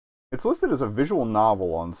It's listed as a visual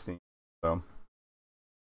novel on Steam, so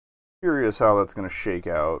curious how that's going to shake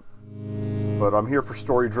out. But I'm here for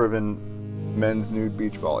story-driven men's nude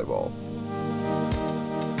beach volleyball.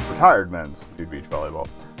 Retired men's nude beach volleyball.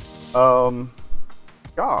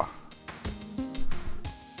 Yeah.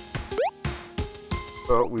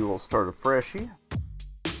 So we will start a freshie.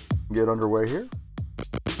 Get underway here.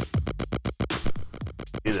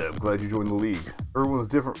 Hey there, I'm glad you joined the league. Everyone's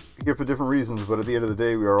different here for different reasons, but at the end of the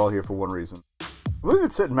day, we are all here for one reason. I believe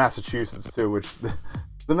it's set in Massachusetts too, which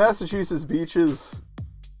the Massachusetts beaches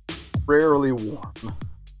rarely warm.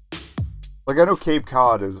 Like, I know Cape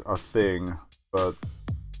Cod is a thing, but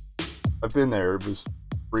I've been there. It was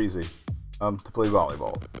breezy to play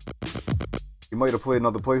volleyball. You might have played in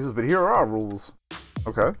other places, but here are our rules.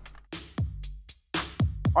 Okay.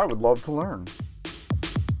 I would love to learn.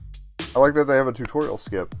 I like that they have a tutorial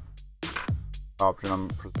skip option, I'm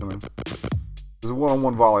presuming. This is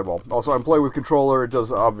one-on-one volleyball. Also, I'm playing with controller. It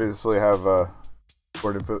does obviously have word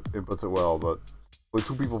inputs as well, but only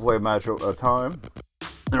 2 people play a match at a time.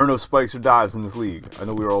 There are no spikes or dives in this league. I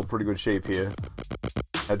know we were all in pretty good shape here.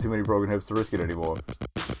 Had too many broken hips to risk it anymore.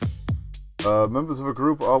 Members of a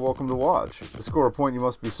group are welcome to watch. To score a point, you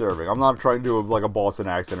must be serving. I'm not trying to do like a Boston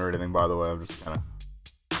accent or anything, by the way. I'm just kind of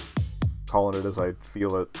calling it as I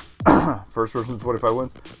feel it. First person to 25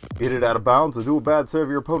 wins. Hit it out of bounds or do a bad serve,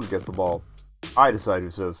 your opponent gets the ball. I decide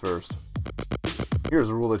who serves first. Here's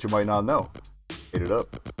a rule that you might not know. Hit it up.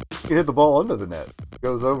 You can hit the ball under the net. It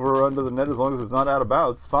goes over or under the net as long as it's not out of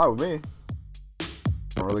bounds. It's fine with me.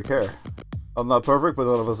 Don't really care. I'm not perfect, but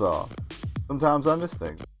none of us are. Sometimes I miss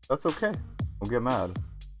things. That's okay. Don't get mad.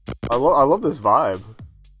 I love this vibe.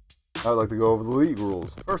 I'd like to go over the league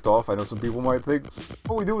rules. First off, I know some people might think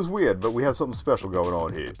what we do is weird, but we have something special going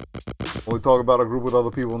on here. When we talk about a group with other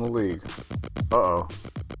people in the league. Uh-oh.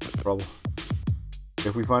 Trouble.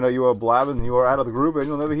 If we find out you are blabbing and you are out of the group, and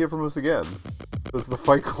you'll never hear from us again. This is the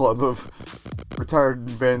Fight Club of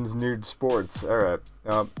retired men's nude sports. Alright.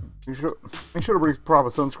 Make sure to bring proper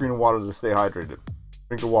sunscreen and water to stay hydrated.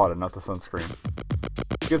 Drink the water, not the sunscreen.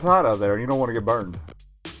 It gets hot out there and you don't want to get burned.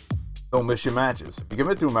 Don't miss your matches. If you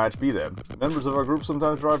commit to a match, be there. Members of our group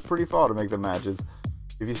sometimes drive pretty far to make their matches.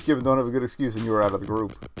 If you skip and don't have a good excuse, then you are out of the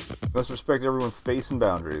group. You must respect everyone's space and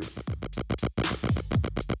boundaries.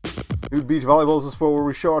 Nude beach volleyball is a sport where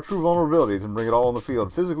we show our true vulnerabilities and bring it all on the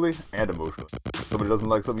field, physically and emotionally. If somebody doesn't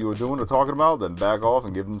like something you are doing or talking about, then back off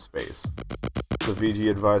and give them space. The VG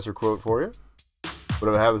advisor quote for you.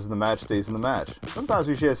 Whatever happens in the match stays in the match. Sometimes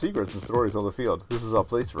we share secrets and stories on the field. This is our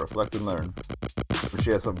place to reflect and learn. If we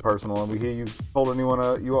share something personal and we hear you told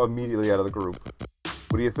anyone, you are immediately out of the group.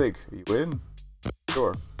 What do you think? Are you in?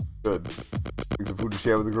 Sure. Good. Bring some food to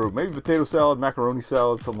share with the group. Maybe potato salad, macaroni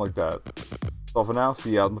salad, something like that. That's all for now.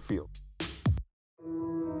 See you out in the field.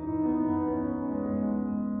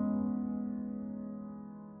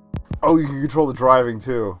 Oh, you can control the driving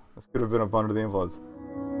too. This could have been up under the influence.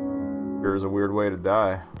 Here's a weird way to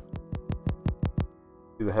die.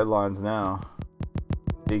 See the headlines now.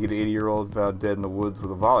 Naked 80-year-old found dead in the woods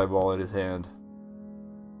with a volleyball in his hand.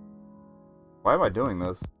 Why am I doing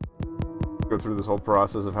this? Go through this whole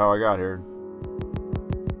process of how I got here.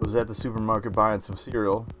 I was at the supermarket buying some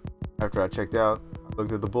cereal. After I checked out, I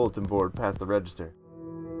looked at the bulletin board past the register.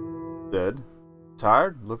 Dead?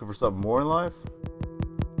 Tired? Looking for something more in life?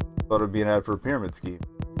 Thought it'd be an ad for a pyramid scheme.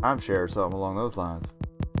 Timeshare or something along those lines.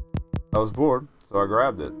 I was bored, so I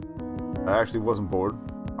grabbed it. I actually wasn't bored.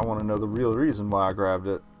 I want to know the real reason why I grabbed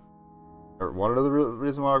it. Or want to know the real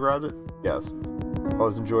reason why I grabbed it? Yes. I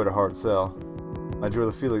always enjoyed a hard sell. I enjoy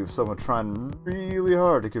the feeling of someone trying really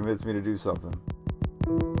hard to convince me to do something.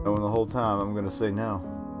 Knowing the whole time I'm going to say no.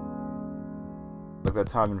 Like that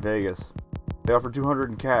time in Vegas. They offered $200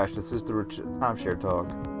 in cash to assist the timeshare talk.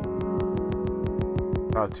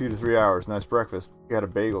 2 to 3 hours, nice breakfast. We had a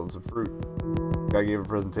bagel and some fruit. I gave a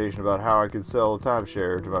presentation about how I could sell a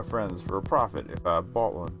timeshare to my friends for a profit if I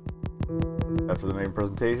bought one. After the main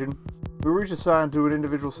presentation, we were each assigned to an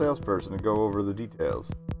individual salesperson to go over the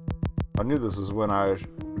details. I knew this was when I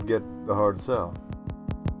would get the hard sell.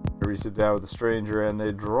 Whenever you sit down with a stranger and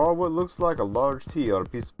they draw what looks like a large T on a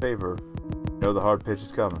piece of paper, you know the hard pitch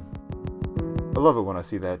is coming. I love it when I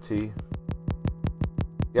see that T.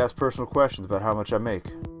 You ask personal questions about how much I make,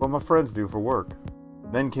 what my friends do for work.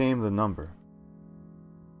 Then came the number.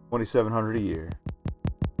 $2,700 a year.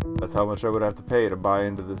 That's how much I would have to pay to buy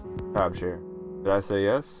into this timeshare. Did I say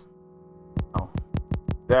yes? No.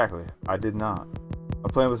 Exactly, I did not. My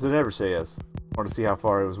plan was to never say yes. I wanted to see how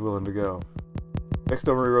far I was willing to go. Next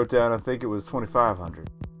number he wrote down, I think it was $2,500.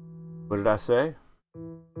 What did I say?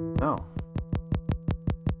 No.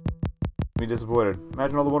 Me disappointed.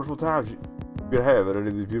 Imagine all the wonderful times you could have at any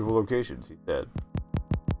of these beautiful locations, he said.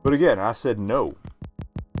 But again, I said no.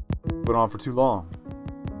 It went on for too long.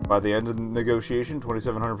 By the end of the negotiation,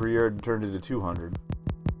 $2,700 per year had turned into $200.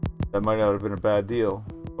 That might not have been a bad deal,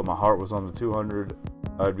 but my heart was on the $200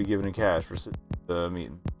 I'd be given in cash for the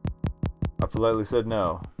meeting. I politely said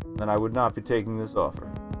no, and I would not be taking this offer.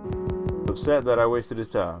 I was upset that I wasted his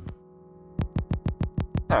time.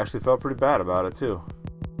 I actually felt pretty bad about it too.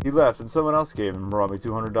 He left, and someone else came and brought me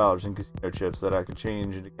 $200 in casino chips that I could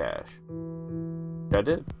change into cash. I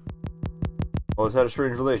did. I always had a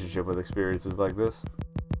strange relationship with experiences like this.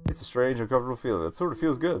 It's a strange, uncomfortable feeling that sort of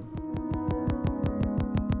feels good.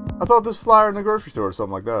 I thought this flyer in the grocery store or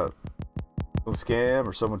something like that. Some scam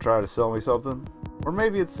or someone trying to sell me something. Or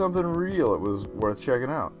maybe it's something real it was worth checking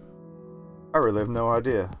out. I really have no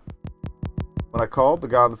idea. When I called, the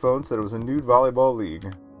guy on the phone said it was a nude volleyball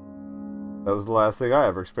league. That was the last thing I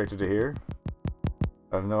ever expected to hear.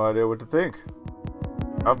 I have no idea what to think.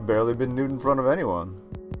 I've barely been nude in front of anyone.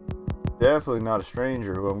 Definitely not a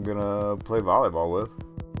stranger who I'm gonna play volleyball with.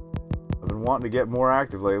 I've been wanting to get more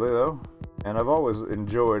active lately though, and I've always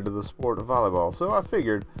enjoyed the sport of volleyball, so I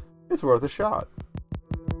figured it's worth a shot.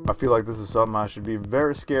 I feel like this is something I should be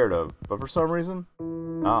very scared of, but for some reason,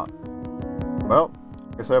 not. Well,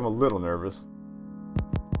 I guess I am a little nervous.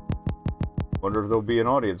 Wonder if there'll be an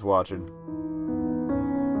audience watching.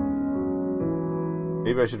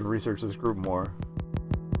 Maybe I should research this group more.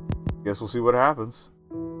 Guess we'll see what happens.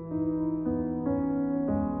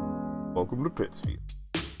 Welcome to Pittsfield.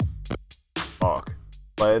 Mark,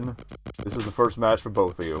 Len, this is the first match for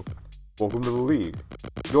both of you. Welcome to the league.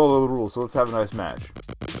 You all know the rules, so let's have a nice match.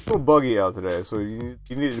 It's a little buggy out today, so you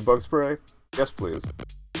need a bug spray? Yes, please.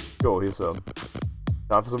 Go, here's some.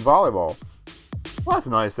 Time for some volleyball. Well, that's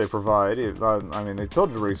nice they provide. I mean, they told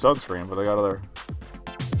you to bring sunscreen, but they got other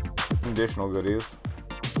additional goodies.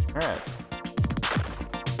 Alright.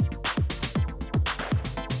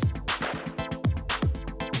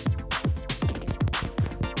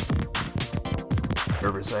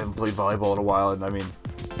 Nervous, I haven't played volleyball in a while, and I mean,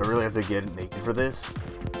 do I really have to get naked for this?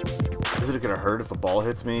 Isn't it gonna hurt if the ball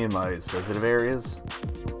hits me in my sensitive areas?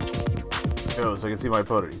 Oh, so I can see my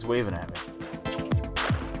opponent. He's waving at me.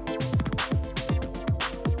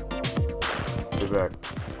 Get back.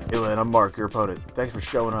 Hey, Len, I'm Mark, your opponent. Thanks for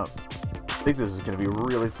showing up. I think this is gonna be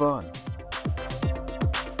really fun.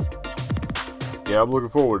 Yeah, I'm looking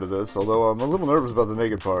forward to this, although I'm a little nervous about the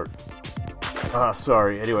naked part.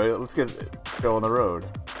 Sorry. Anyway, let's get go on the road.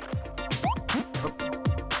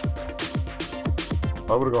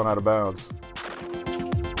 I would have gone out of bounds.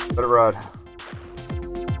 Let it ride.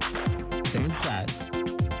 Inside.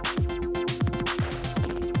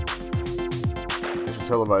 I should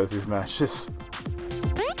televise these matches.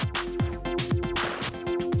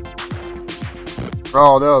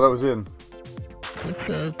 Oh no, that was in. What's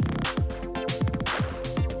up?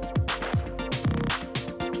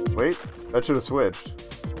 Wait, that should have switched.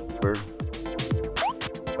 Weird.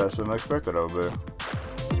 Faster than I expected it would be.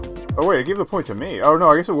 Oh wait, it gave the point to me. Oh no,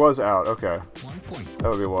 I guess it was out. Okay. 1 point. That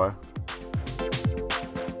would be why.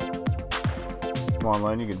 Come on,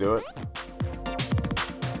 Len, you can do it.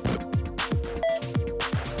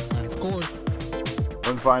 Unscored.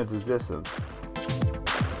 Len finds his distance.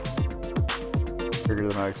 Bigger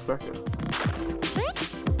than I expected.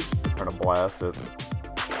 Trying to blast it.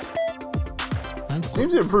 Unscored.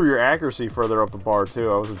 Seems to improve your accuracy further up the bar too.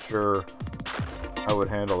 I wasn't sure I would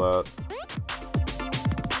handle that.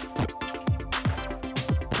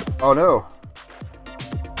 Oh no!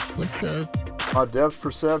 What's up? My depth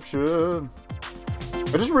perception.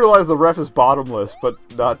 I just realized the ref is bottomless, but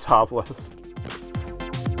not topless.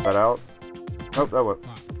 That out? Nope, that went.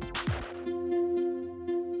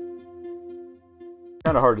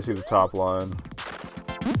 Kinda hard to see the top line.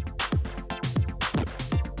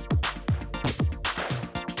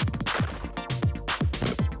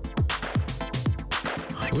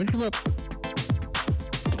 Switch him up.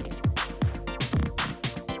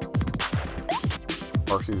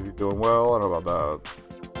 Mark seems to be doing well. I don't know about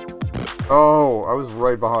that. Oh, I was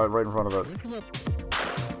right behind, right in front of it. Switch him up.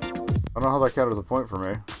 I don't know how that counted as a point for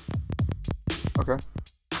me. Okay.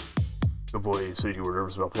 Good boy, you said you were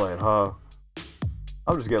nervous about playing, huh?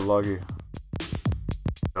 I'm just getting lucky.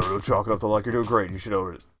 No, don't chalk it up to luck. You're doing great. You should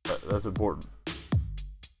own it. That's important.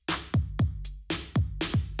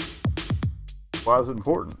 Why is it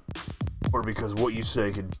important? Or because what you say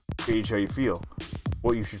can change how you feel.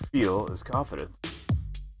 What you should feel is confidence.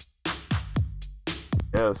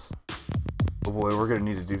 Yes. Oh boy, we're gonna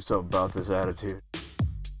need to do something about this attitude.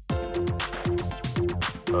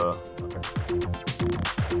 Okay.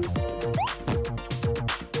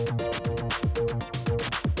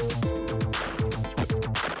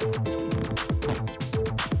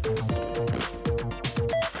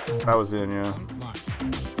 That was in, yeah. Lock.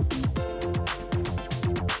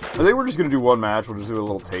 I think we're just gonna do one match. We'll just do a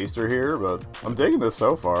little taster here, but I'm digging this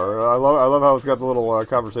so far. I love how it's got the little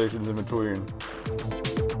conversations in between.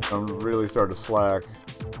 I'm really starting to slack.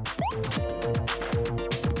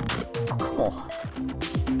 Oh, come on.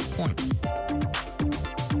 Point.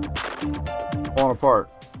 Falling apart.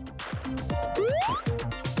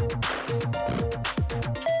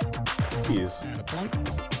 Jeez. And a point.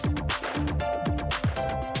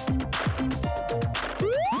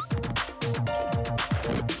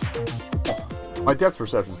 My depth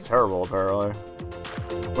perception's terrible, apparently.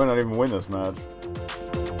 Might not even win this match.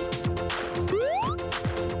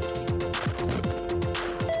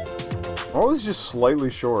 Always just slightly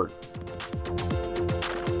short.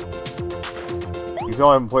 You can tell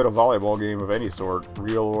I haven't played a volleyball game of any sort,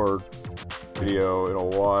 real or video, in a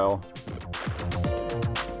while.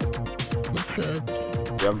 Good serve.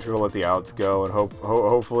 Yeah, I'm just gonna let the outs go and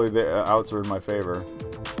hopefully the outs are in my favor.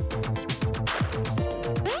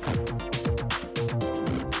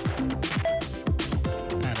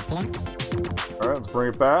 And a point. Alright, let's bring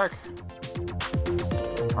it back.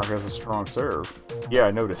 Mark has a strong serve. Yeah,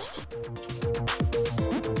 I noticed.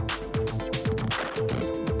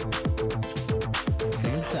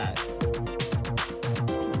 Inside.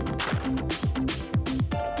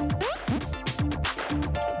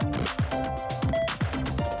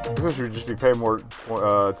 I guess I should just be paying more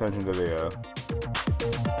attention to the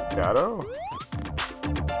shadow.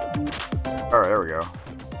 Alright, there we go.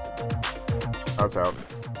 That's out.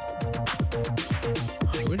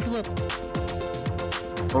 Switch him up.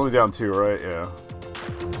 We're only down 2, right? Yeah.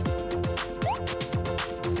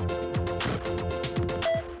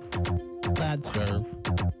 Bad serve.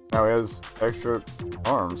 Now he has extra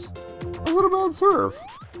arms. A little bad serve.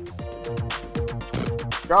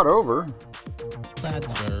 Got over. Bad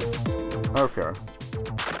serve. Okay.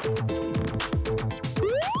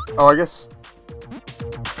 Oh, I guess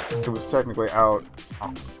it was technically out.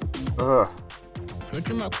 Ugh. Switch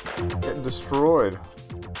him up. Getting destroyed.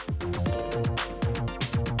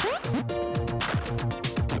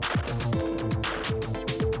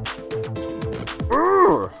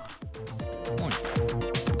 Ugh. Point.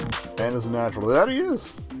 Man is natural. That he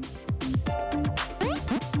is.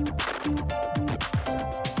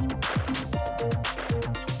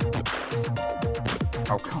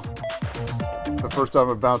 Oh, come on. The first time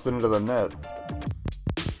it bounced into the net.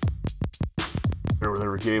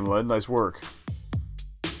 There, game led. Nice work.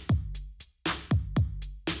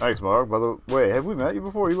 Thanks, Mark. By the way, have we met you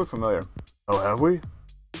before? You look familiar. Oh, have we?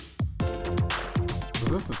 Is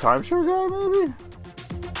this the timeshare guy, maybe?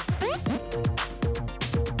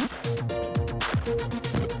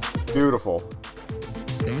 Beautiful.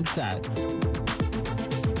 Inside.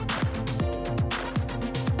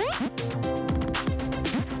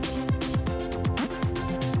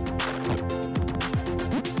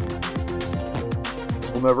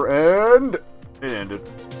 This will never end. It ended.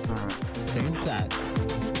 Alright. Inside.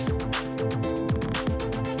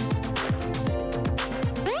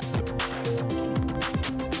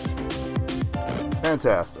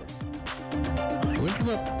 Fantastic. Switch him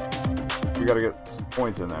up. We gotta get some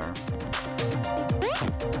points in there.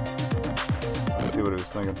 Let's see what he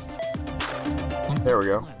was thinking. There we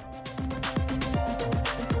go.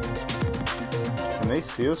 Can they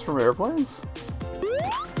see us from airplanes?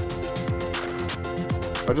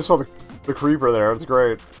 I just saw the creeper there. It's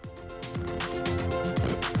great.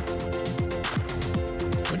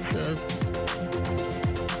 Good serve.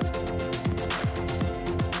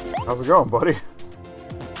 How's it going, buddy?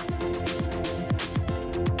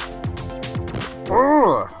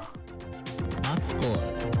 Ugh. Not scored.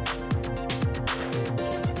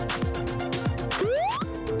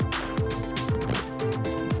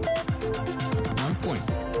 One point.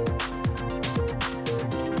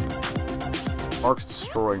 Mark's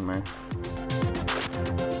destroying me.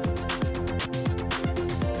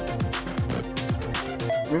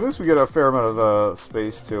 I mean, at least we get a fair amount of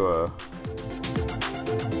space to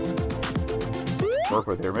work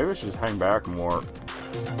with here. Maybe I should just hang back more.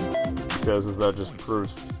 He says, is that just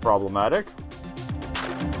proves problematic?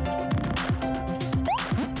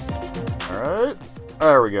 Alright.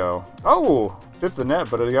 There we go. Oh! Hit the net,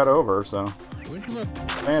 but it got over, so. Switch him up.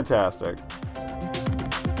 Fantastic.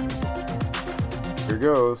 Here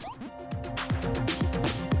goes.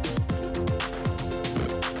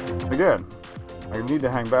 Again, I need to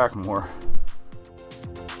hang back more.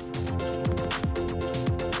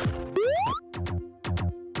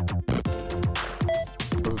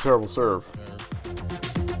 That was a terrible serve.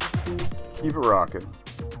 Keep it rocking.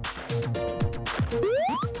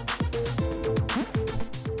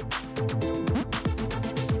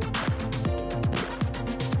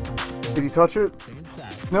 touch it?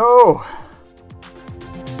 Inside. No!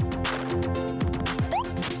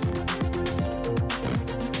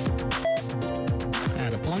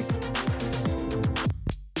 Add a point.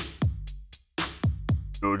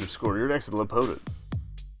 Nude just scored. You're an excellent opponent.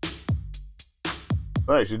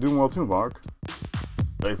 Thanks, you're doing well too, Mark.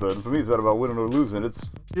 Excellent. For me, it's not about winning or losing. It's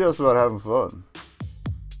just about having fun.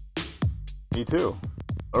 Me too.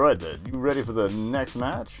 Alright then, you ready for the next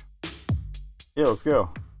match? Yeah, let's go.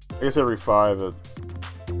 I guess every 5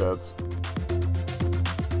 that's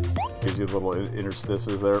gives you little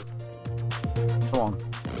interstices there. Come on.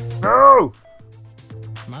 No!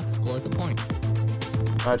 Must score the point.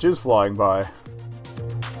 Match is flying by.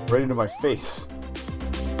 Right into my face.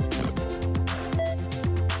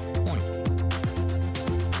 Point.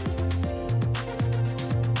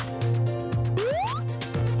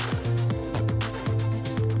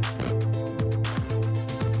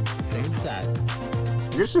 Inside.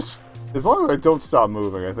 It's just as long as I don't stop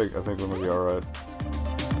moving, I think we're gonna be alright.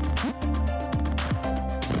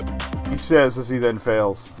 He says as he then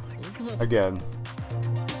fails. Again.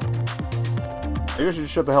 Maybe I should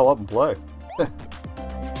just shut the hell up and play.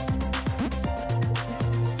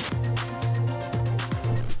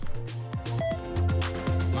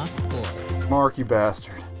 Must score. Mark, you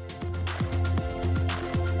bastard.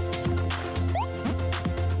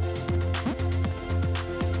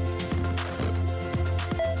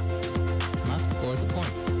 Must score the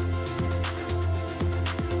point.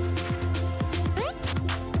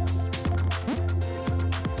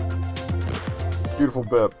 Beautiful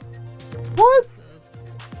bip. What?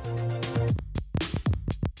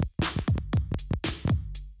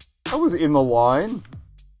 I was in the line.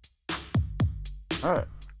 Alright.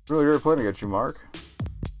 Really great playing against you, Mark.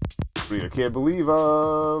 I can't believe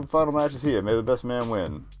final match is here. May the best man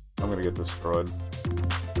win. I'm gonna get destroyed.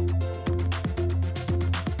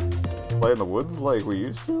 Play in the woods like we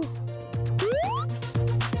used to? 1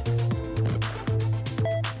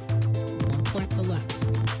 point to left.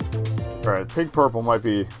 Alright, pink purple might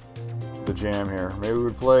be the jam here. Maybe we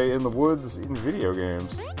would play in the woods in video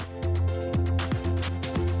games.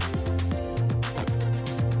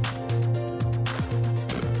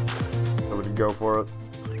 Somebody go for it.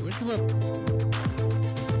 Which look.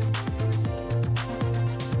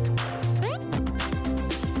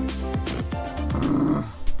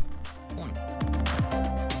 Point.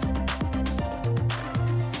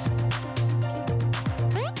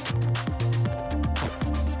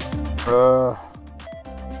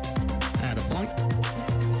 Add a point.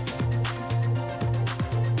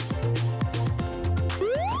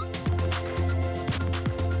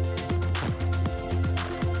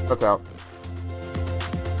 That's out.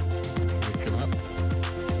 Switch him up.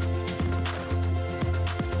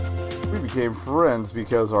 We became friends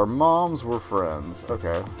because our moms were friends.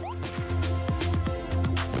 Okay.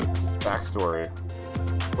 Backstory.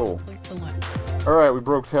 Cool. Point to left. Alright, we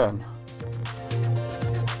broke 10.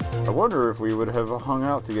 I wonder if we would have hung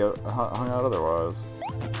out together, hung out otherwise.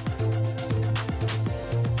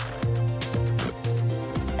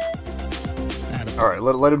 Add a point. Alright,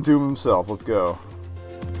 let him doom himself. Let's go.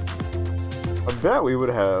 I bet we would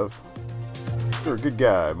have. You're a good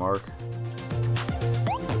guy, Mark.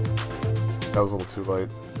 That was a little too late.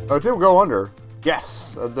 Oh, it did go under.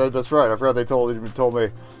 Yes! That's right. I forgot they told me.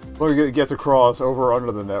 As long as it gets across, over or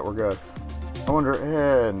under the net, we're good. I wonder...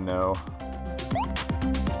 no.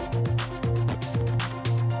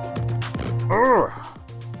 Ugh!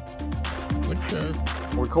 Good serve.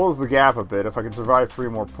 We close the gap a bit. If I can survive 3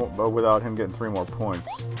 more points, without him getting 3 more points.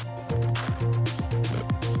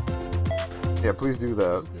 Yeah, please do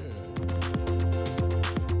that.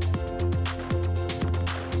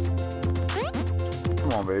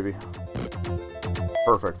 Come on, baby.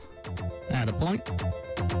 Perfect. Add a point.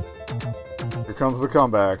 Here comes the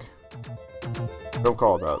comeback. Don't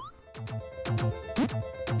call it that.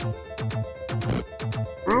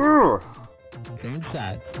 Ugh!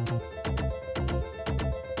 Inside.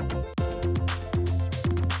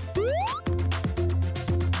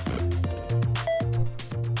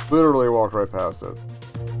 Literally walked right past it.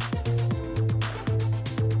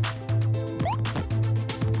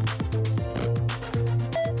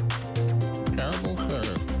 Terrible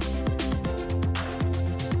serve.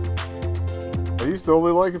 I used to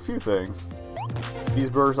only like a few things.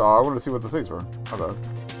 Cheeseburgers. Oh, I wanted to see what the things were. My bad.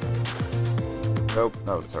 Nope,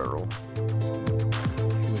 that was terrible.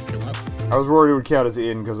 Switch him up. I was worried it would count as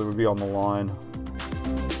in because it would be on the line.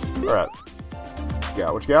 Alright.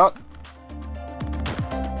 Yeah, what you got?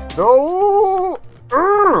 No!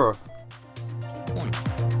 Urgh! Point.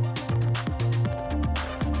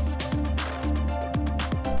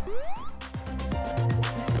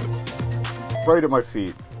 right at my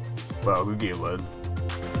feet. Wow, good game, lad. It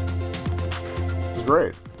was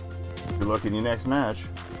great. Good luck in your next match.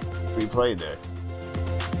 Who are you playing next?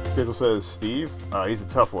 Schedule says Steve. He's a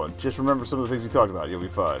tough one. Just remember some of the things we talked about. You'll be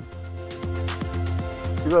fine.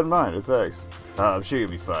 Keep that in mind. And thanks. I'm sure you'll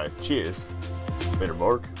be fine. Cheers. Later,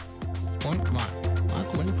 Mark. Point mark.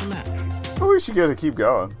 Mark wins the match. At least you get to keep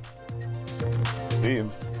going.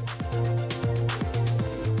 Seems.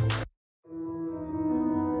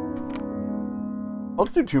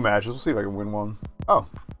 Let's do 2 matches. We'll see if I can win one. Oh.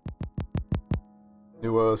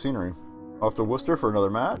 New scenery. Off to Worcester for another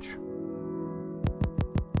match.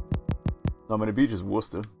 Not many beaches in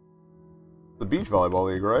Worcester. The beach volleyball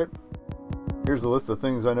league, right? Here's a list of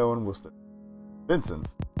things I know in Worcester.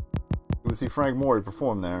 Vincent's. You would see Frank Morey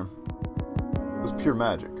perform there. It was pure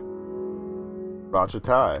magic. Racha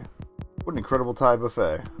Thai. What an incredible Thai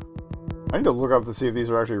buffet. I need to look up to see if these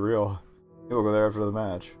are actually real. Maybe we'll go there after the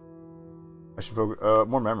match. I should focus.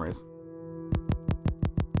 More memories.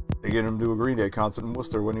 They get him to a Green Day concert in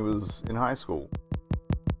Worcester when he was in high school.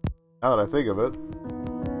 Now that I think of it,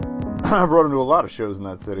 I brought him to a lot of shows in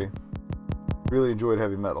that city. Really enjoyed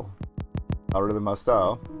heavy metal. Not really my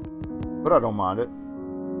style, but I don't mind it.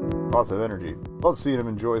 Lots of energy. Love seeing him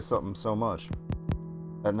enjoy something so much.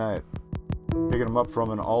 That night, picking him up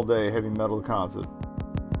from an all-day heavy metal concert.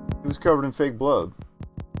 He was covered in fake blood.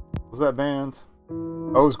 Was that band?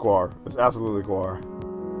 Oh, it was Guar. It was absolutely Guar.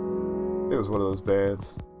 It was one of those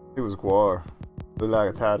bands. It was Guar. Looked like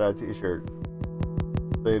a tie-dye t-shirt.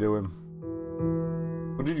 Say to him.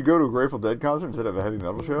 Well, did you go to a Grateful Dead concert instead of a heavy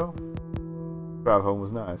metal show? Drive home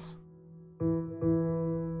was nice.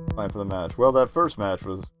 Plan for the match. Well, that first match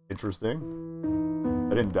was interesting.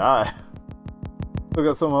 I didn't die. Look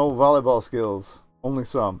at some of my old volleyball skills. Only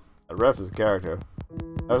some. That ref is a character.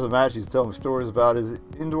 That was a match he's telling me stories about his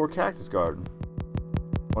indoor cactus garden.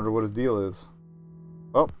 Wonder what his deal is.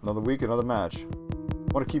 Well, another week, another match.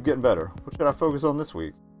 Want to keep getting better. What should I focus on this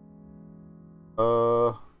week?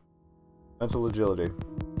 Mental agility.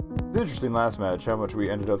 It's interesting last match how much we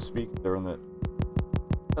ended up speaking during it.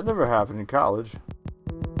 That never happened in college.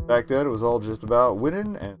 Back then, it was all just about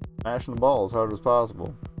winning and smashing the ball as hard as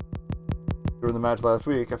possible. During the match last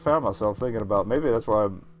week, I found myself thinking about maybe that's why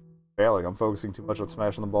I'm failing. I'm focusing too much on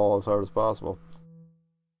smashing the ball as hard as possible.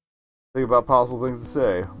 Think about possible things to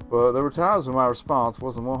say, but there were times when my response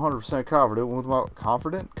wasn't 100% confident with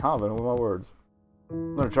my words.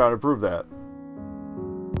 I'm gonna try to prove that.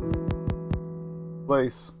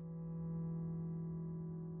 Place.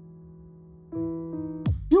 I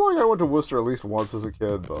feel like I went to Worcester at least once as a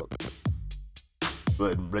kid, but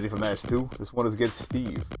ready for match 2? This one is against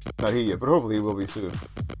Steve. Not here yet, but hopefully he will be soon.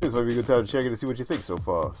 This might be a good time to check in to see what you think so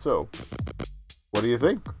far. So, what do you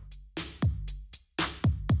think?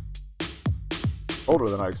 Older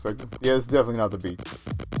than I expected. Yeah, it's definitely not the beach.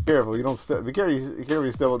 Be careful, you don't step. Be careful, you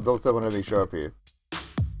don't step on anything sharp here.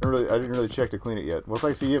 I didn't really check to clean it yet. Well,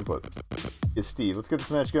 thanks for your input. Yes, Steve. Let's get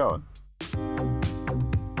this match going.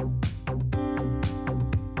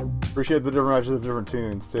 Appreciate the different matches of different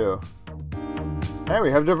tunes too. And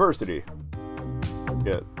we have diversity.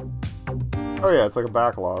 Good. Oh yeah, it's like a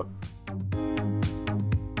backlot.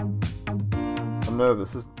 I'm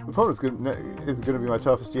nervous. This opponent's gonna be my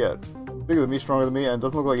toughest yet. Bigger than me, stronger than me, and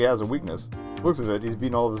doesn't look like he has a weakness. Looks of it, he's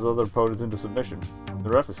beaten all of his other opponents into submission. The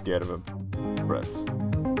ref is scared of him. Breaths.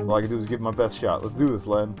 All I can do is give it my best shot. Let's do this,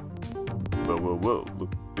 Len. Whoa, whoa, whoa,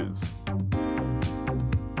 look at this.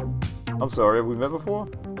 I'm sorry, have we met before?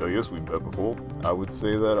 Oh yes, we've met before. I would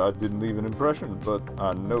say that I didn't leave an impression, but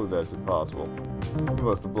I know that's impossible. You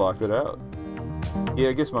must have blocked it out. Yeah,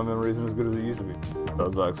 I guess my memory isn't as good as it used to be.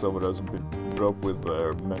 Sounds like someone hasn't been put up with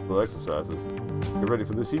their mental exercises. Get ready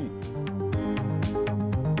for this heat.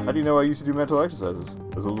 How do you know I used to do mental exercises?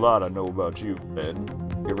 There's a lot I know about you, Ben.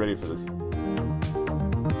 Get ready for this.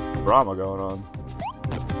 Drama going on.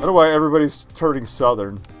 I don't know why everybody's turning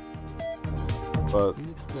southern. But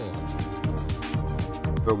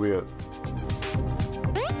so be it.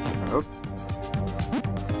 Nope.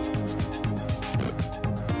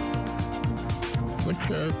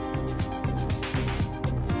 What's up?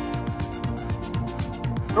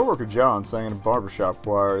 Coworker John sang in a barbershop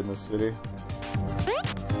choir in this city.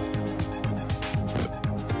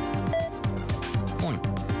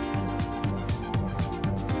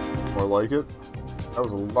 More like it. That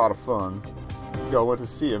was a lot of fun. We all went to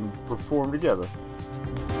see him perform together.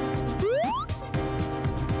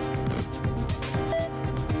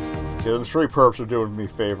 Yeah, them straight perps are doing me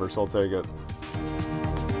favors, so I'll take it.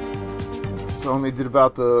 The song they did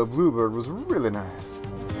about the Bluebird was really nice.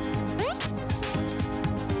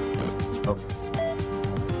 Oh.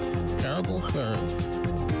 Terrible serve.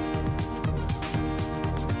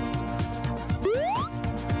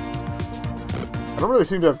 don't really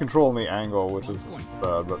seem to have control in the angle, which is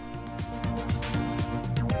bad, but...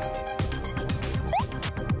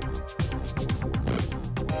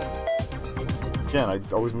 Again, I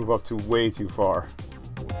always move up way too far.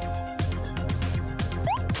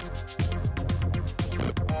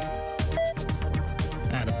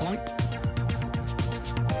 Add a point.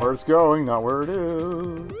 Where it's going, not where it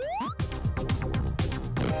is.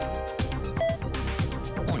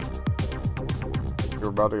 Point. You're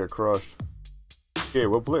about to get crushed. Okay,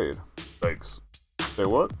 well played. Thanks. Say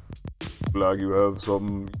what? Like you have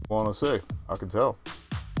something you want to say. I can tell.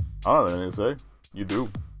 I don't have anything to say. You do.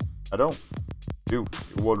 I don't. You.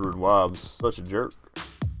 You're wondering why I'm such a jerk.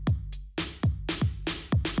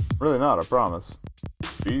 Really not, I promise.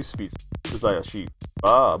 Be speech. Just like a sheep.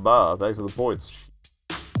 Bah, thanks for the points.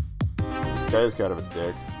 This guy is kind of a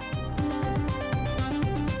dick.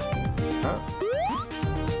 Huh?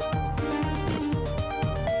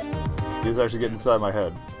 He's actually getting inside my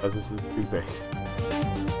head, as this is a new thing.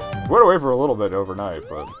 Went away for a little bit overnight,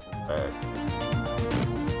 but back.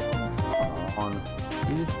 On.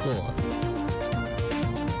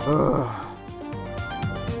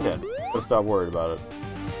 Again, gotta stop worried about it.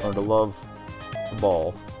 Learn to love the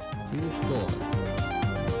ball.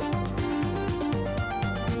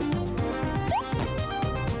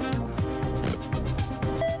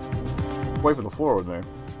 Wiping the floor with me.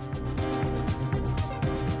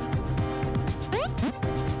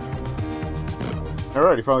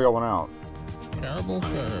 Alright, he finally got one out. Terrible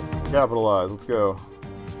serve. Capitalize, let's go.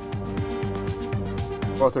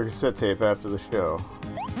 Bought their cassette tape after the show.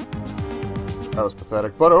 That was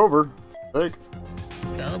pathetic, but over. I think.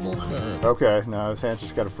 Terrible serve. Okay, no, his hands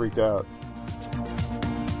just got freaked out.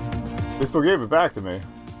 They still gave it back to me.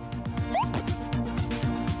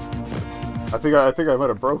 I think I might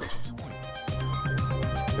have broken it.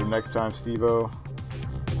 Maybe next time, Steve-O.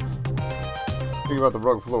 Think about the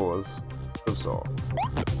rug floors. So soft.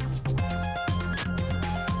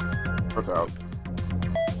 That's out.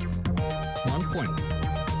 1 point.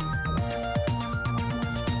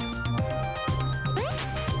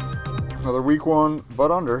 Another weak one,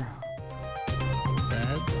 but under.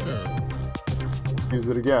 Bad serve. Use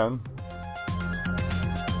it again.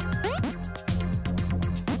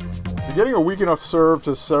 Getting a weak enough serve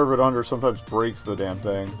to serve it under sometimes breaks the damn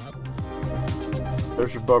thing.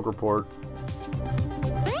 There's your bug report.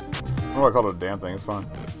 I don't know why I called it a damn thing, it's fine.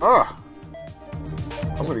 Ah!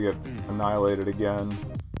 I'm gonna get annihilated again.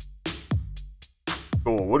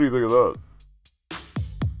 Cool, what do you think of that?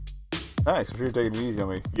 Thanks, I'm sure you're taking it easy on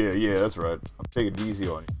me. Yeah, that's right. I'm taking it easy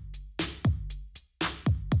on you.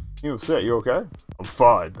 You upset, you okay? I'm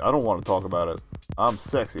fine. I don't want to talk about it. I'm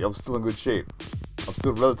sexy, I'm still in good shape. I'm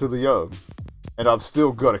still relatively young. And I'm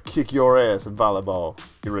still gonna kick your ass in volleyball.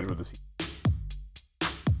 Get ready for this.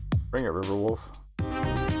 Bring it, Riverwolf.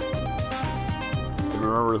 Do you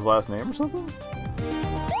remember his last name or something?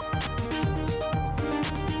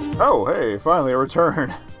 Oh, hey, finally a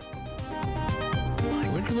return.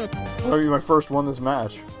 Oh, you my first won this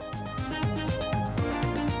match.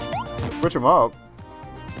 Switch him up.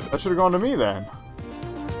 That should have gone to me then.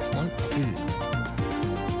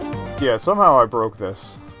 Yeah, somehow I broke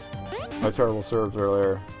this. My terrible serves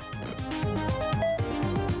earlier.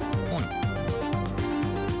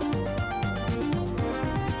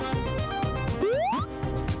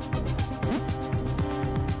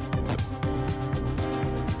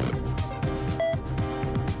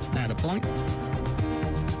 Add a point.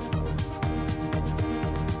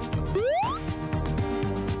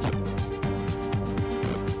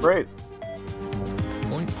 Great.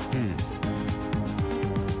 Point.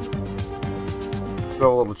 We'll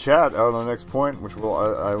have a little chat out on the next point, which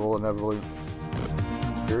I will inevitably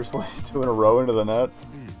seriously 2 in a row into the net.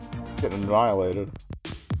 Getting annihilated.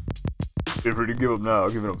 If we to give up now,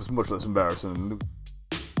 giving up is much less embarrassing than Nude.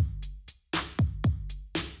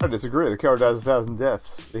 I disagree. The coward dies 1,000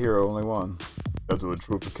 deaths. The hero only one. That's what the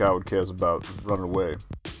truth the coward cares about, running away.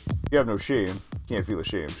 You have no shame. You can't feel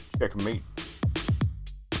ashamed. Check me.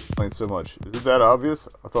 Explain so much. Is it that obvious?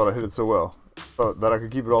 I thought I hit it so well. I thought that I could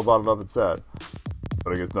keep it all bottled up inside.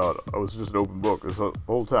 But I guess not. I was just an open book this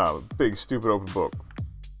whole time. A big, stupid open book.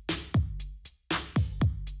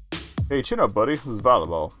 Hey, chin up, buddy. This is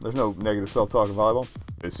volleyball. There's no negative self-talk in volleyball.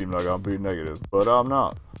 It seems like I'm being negative, but I'm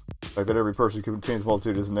not. Like that every person contains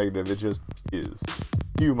multitude is negative, it just is.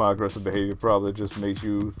 You, my aggressive behavior probably just makes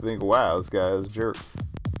you think, wow, this guy is a jerk.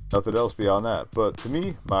 Nothing else beyond that. But to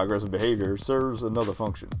me, my aggressive behavior serves another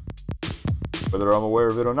function. Whether I'm aware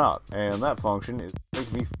of it or not. And that function is to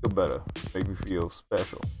make me feel better. Make me feel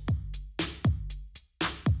special.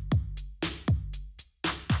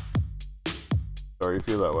 Sorry you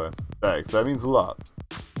feel that way. Thanks, that means a lot.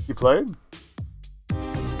 You played?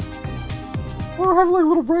 We're having like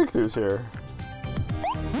little breakthroughs here.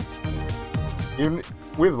 Even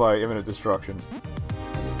with my imminent destruction.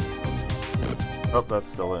 Oh, that's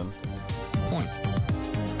still in. Point.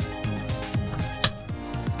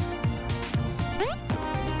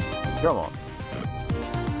 Come on.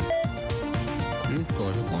 You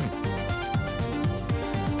scored a point.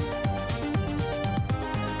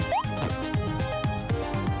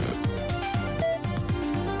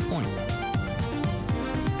 Point.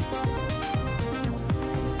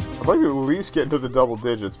 I'd like to at least get into the double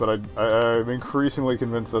digits, but I'm increasingly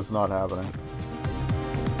convinced that's not happening.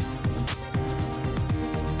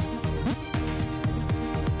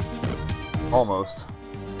 Almost.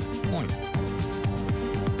 Point.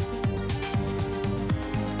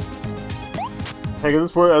 Hey, at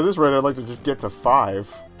this point, at this rate, I'd like to just get to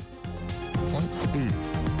 5. Point speed.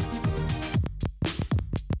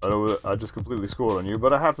 I know I just completely scored on you,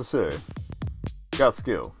 but I have to say, you got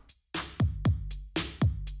skill.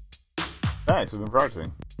 Thanks, I've been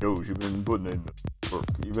practicing. Shows you've been putting in work.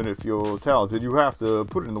 Even if you're talented, you have to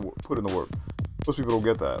put in the work. Most people don't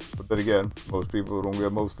get that, but then again, most people don't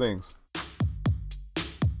get most things.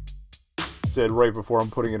 Said right before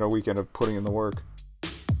I'm putting in a weekend of putting in the work.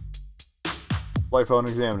 Life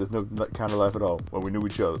unexamined is no kind of life at all. When we knew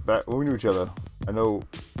each other, I know.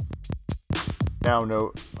 Now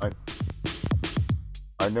know.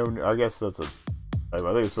 I know. I guess that's a. I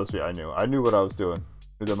think it's supposed to be. I knew what I was doing.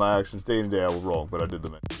 Knew that my actions day in and day out were wrong, but I did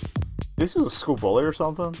them. This was a school bully or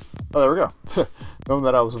something. Oh, there we go. Knowing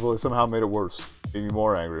that I was a bully somehow made it worse. Made me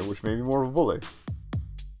more angry, which made me more of a bully.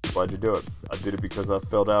 Why'd you do it? I did it because I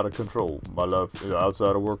felt out of control. My life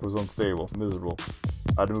outside of work was unstable, miserable.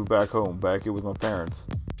 I had to move back home, back in with my parents.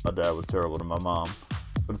 My dad was terrible to my mom.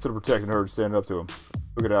 But instead of protecting her and standing up to him, I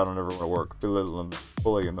took it out on everyone at work, belittling them,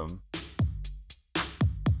 bullying them.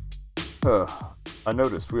 I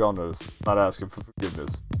noticed, we all noticed, not asking for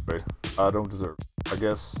forgiveness. I don't deserve it. I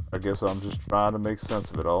guess I'm just trying to make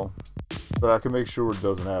sense of it all, so that I can make sure it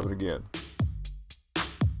doesn't happen again.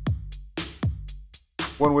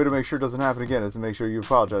 One way to make sure it doesn't happen again is to make sure you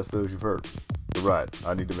apologize to those you've hurt. You're right,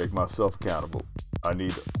 I need to make myself accountable. I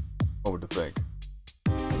need a moment to think.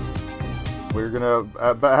 We're gonna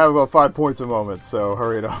have about 5 points a moment, so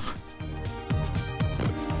hurry it up.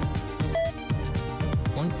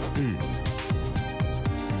 Point speed.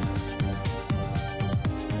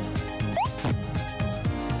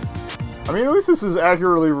 I mean, at least this is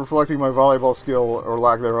accurately reflecting my volleyball skill, or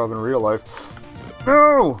lack thereof, in real life.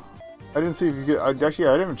 No! I didn't see if you could. Actually,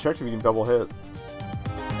 I didn't even check if you can double hit.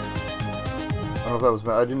 I don't know if that was.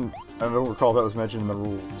 I don't recall if that was mentioned in the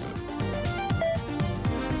rules.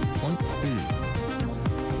 Point speed.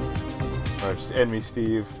 Alright, just end me,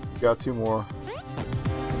 Steve. You got 2 more.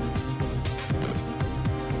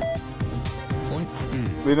 Point speed.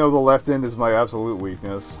 They know the left end is my absolute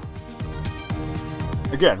weakness.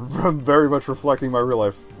 Again, very much reflecting my real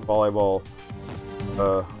life volleyball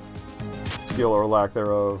skill or lack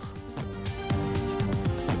thereof.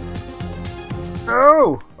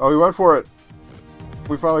 No! Oh, he went for it.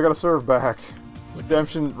 We finally got a serve back.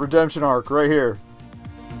 Redemption arc right here.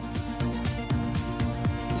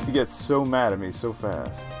 Used to get so mad at me so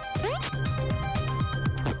fast.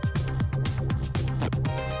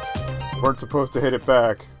 Weren't supposed to hit it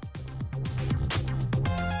back.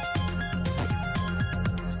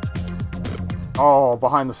 Oh,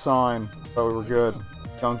 behind the sign. Thought we were good.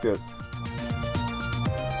 Dunked it.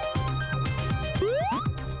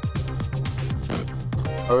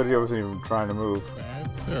 Oh, I wasn't even trying to move.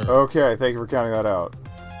 Okay, thank you for counting that out.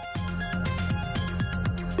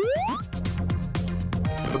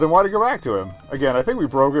 But then why'd it go back to him? Again, I think we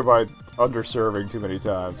broke it by underserving too many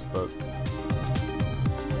times, but...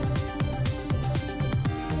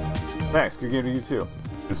 Thanks, good game to you too.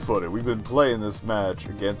 It's funny, we've been playing this match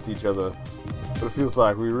against each other, but it feels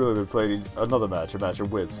like we've really been playing another match, a match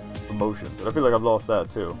of wits, emotions, and I feel like I've lost that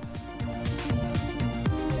too.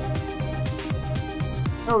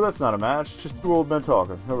 No, that's not a match. Just 2 old men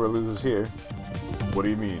talking. No real losers here. What do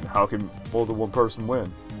you mean? How can more than one person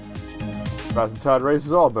win? Rising tide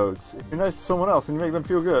raises all boats. If you're nice to someone else and you make them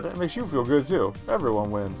feel good, it makes you feel good too.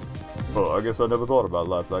 Everyone wins. Oh, I guess I never thought about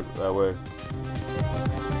life like that way.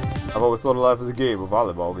 I've always thought of life as a game, a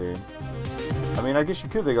volleyball game. I mean, I guess you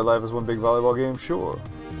could think of life as one big volleyball game, sure.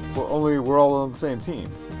 Well, only we're all on the same team.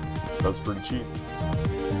 That's pretty cheap.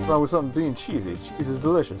 What's wrong with something being cheesy? Cheese is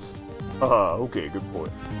delicious. Okay, good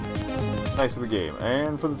point. Thanks for the game,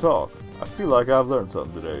 and for the talk. I feel like I've learned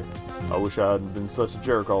something today. I wish I hadn't been such a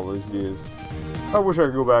jerk all these years. I wish I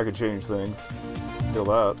could go back and change things. Feel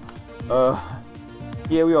that.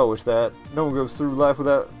 Yeah, we all wish that. No one goes through life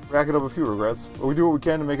without racking up a few regrets. But we do what we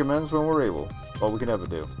can to make amends when we're able. All we can ever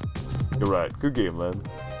do. You're right. Good game, Len.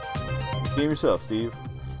 Game yourself, Steve.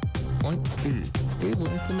 1, we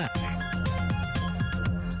win the match.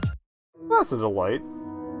 That's a delight.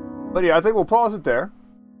 But yeah, I think we'll pause it there.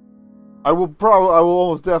 I will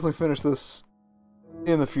almost definitely finish this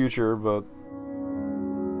in the future, but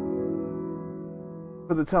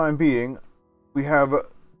for the time being, we have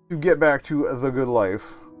to get back to the good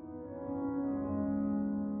life,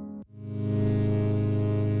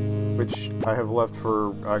 which I have left for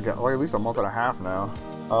like at least a month and a half now.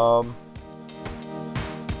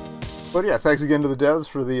 But yeah, thanks again to the devs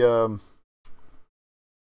for the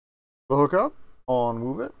hookup on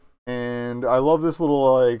Move It, and I love this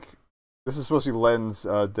little like. This is supposed to be Len's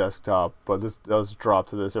desktop, but this does drop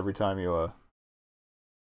to this every time you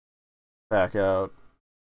back out.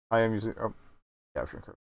 I am using capturing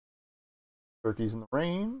turkeys in the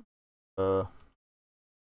rain,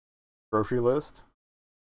 grocery list.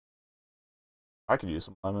 I could use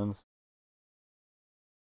some lemons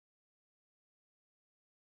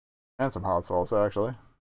and some hot sauce actually.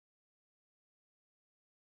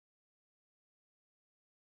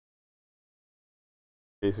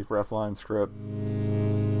 Basic ref line script.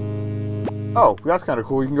 Oh, that's kind of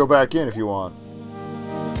cool. You can go back in if you want.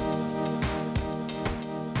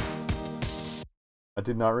 I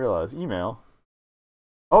did not realize. Email.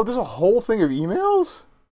 Oh, there's a whole thing of emails?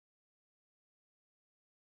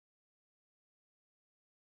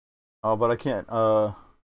 Oh, but I can't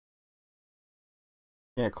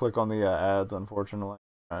click on the ads, unfortunately.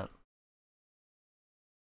 All right.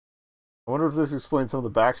 I wonder if this explains some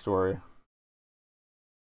of the backstory.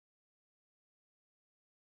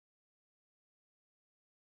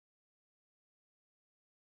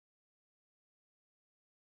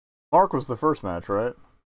 Mark was the first match, right?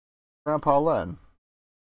 Grandpa Len.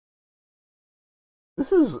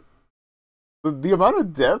 This is... The amount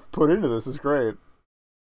of depth put into this is great.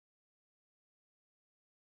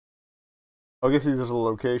 I guess these are the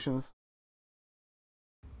locations.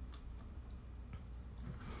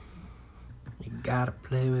 You gotta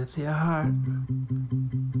play with your heart.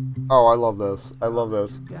 Oh, I love this. I love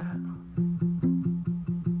this.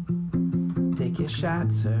 Take your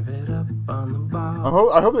shot, serve it up on the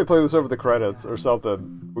ball. I hope they play this over the credits or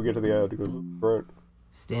something. We get to the end because it's great.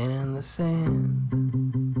 Stand in the sand.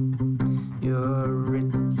 You're a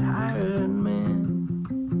retired man.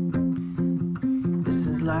 This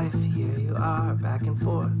is life, here you are, back and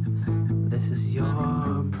forth. This is your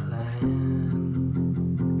plan.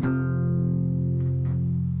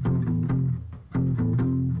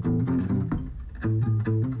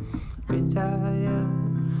 Retire,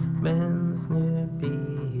 men's Nude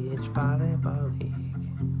Beach Volleyball League.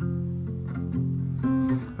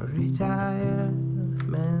 Retire,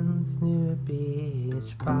 men's Nude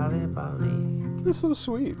Beach Volleyball League. This is so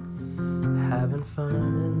sweet. Having fun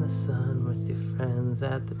in the sun with your friends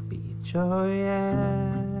at the beach, oh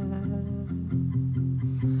yeah.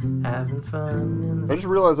 Having fun in the I just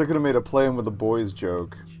realized I could have made a playing with the boys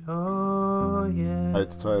joke. oh yeah.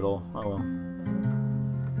 Its title. Oh well.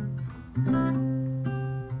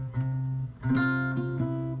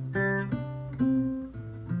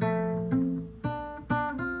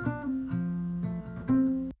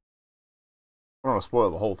 I don't want to spoil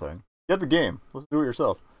the whole thing. Get the game. Let's do it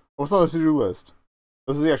yourself. What's on the to-do list?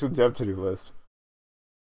 This is the actual dev to-do list.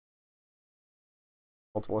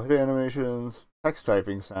 Multiple hit animations, text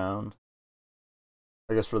typing sound.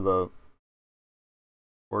 I guess for the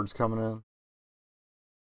words coming in.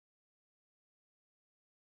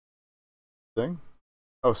 Thing?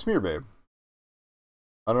 Oh, Smear Babe.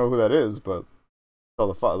 I don't know who that is, but oh,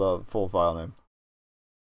 the full file name.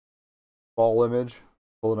 Ball image.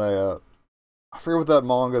 Pulling a I forget what that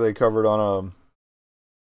manga they covered on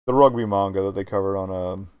the rugby manga that they covered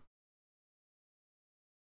on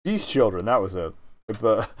Beast Children. That was it.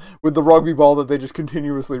 With the rugby ball that they just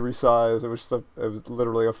continuously resize. It was just it was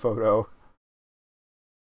literally a photo.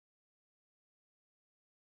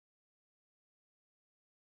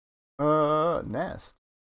 Nest.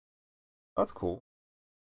 That's cool.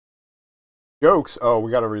 Jokes. Oh,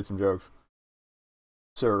 we gotta read some jokes.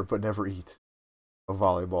 Serve but never eat. A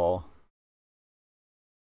volleyball.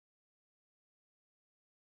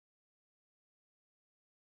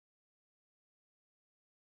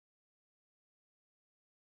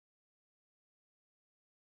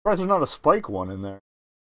 Surprised there's not a Spike one in there.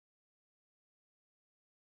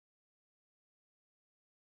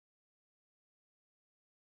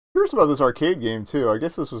 Curious about this arcade game too. I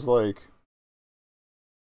guess this was like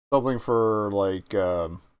something for like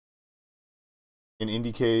an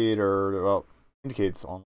Indiecade or well, indicates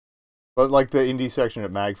on. But like the indie section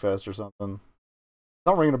at MagFest or something.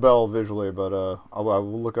 Not ringing a bell visually, but I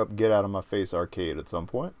will look up Get Out of My Face Arcade at some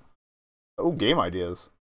point. Oh, game ideas.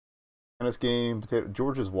 Tennis game,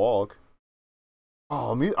 George's Walk.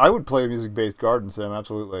 Oh, I would play a music-based garden sim,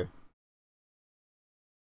 absolutely.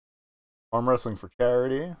 Arm wrestling for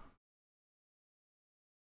charity.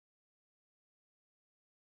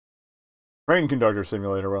 Train conductor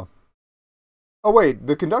simulator, well. Oh wait,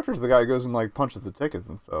 the conductor's the guy who goes and like punches the tickets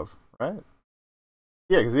and stuff, right?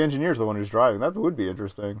 Yeah, because the engineer's the one who's driving. That would be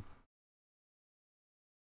interesting.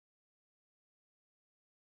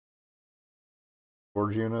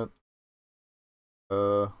 Storage unit.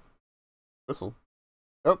 Whistle.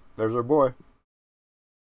 Oh, there's our boy.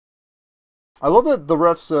 I love that the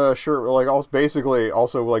ref's shirt, like, also basically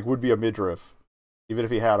also like would be a midriff, even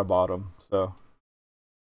if he had a bottom. So.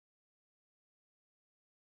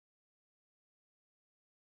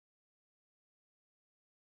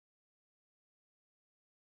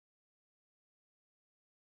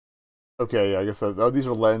 Okay, yeah, I guess that, oh, these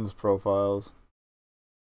are lens profiles.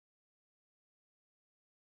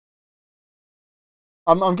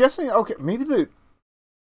 I'm guessing. Okay, maybe the.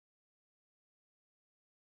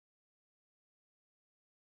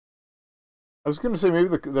 I was gonna say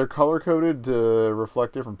maybe they're color coded to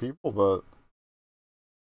reflect different people, but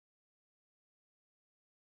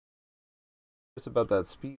it's about that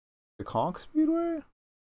speed, the Conch Speedway.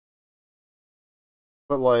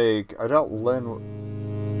 But like, I doubt Len.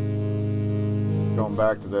 Going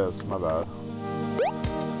back to this, my bad.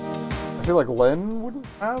 I feel like Len wouldn't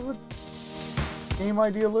have a game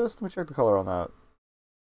idea list. Let me check the color on that.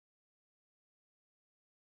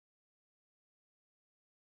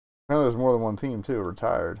 Apparently there's more than one theme too.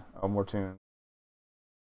 Retired. Oh, more tunes.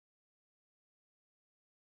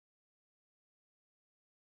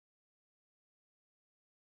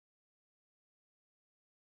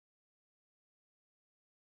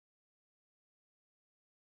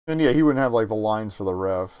 And yeah, he wouldn't have like the lines for the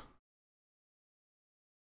ref.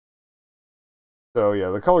 So yeah,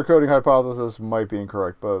 the color coding hypothesis might be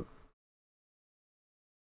incorrect, but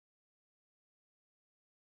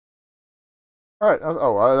all right.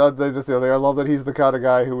 Oh, that's the other thing. I love that he's the kind of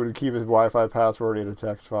guy who would keep his Wi-Fi password in a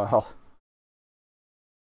text file.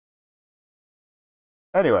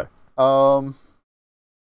 Anyway, and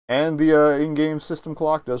the in-game system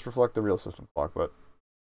clock does reflect the real system clock, but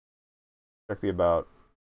check the about.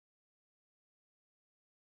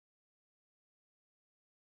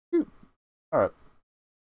 All right.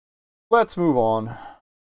 Let's move on.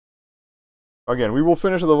 Again, we will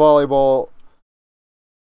finish the volleyball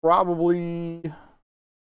probably. It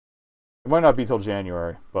might not be till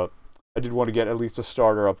January, but I did want to get at least a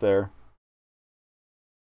starter up there.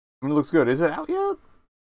 I mean, it looks good. Is it out yet?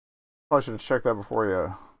 Probably should have checked that before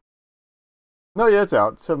you. No, yeah, it's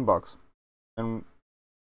out. $7. And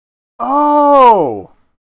oh,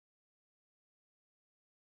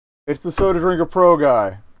 it's the Soda Drinker Pro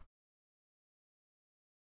guy.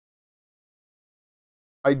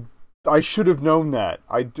 I should have known that.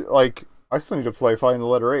 I still need to play Find the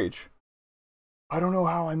Letter H. I don't know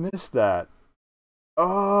how I missed that.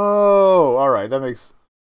 Oh, all right, that makes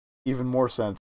even more sense.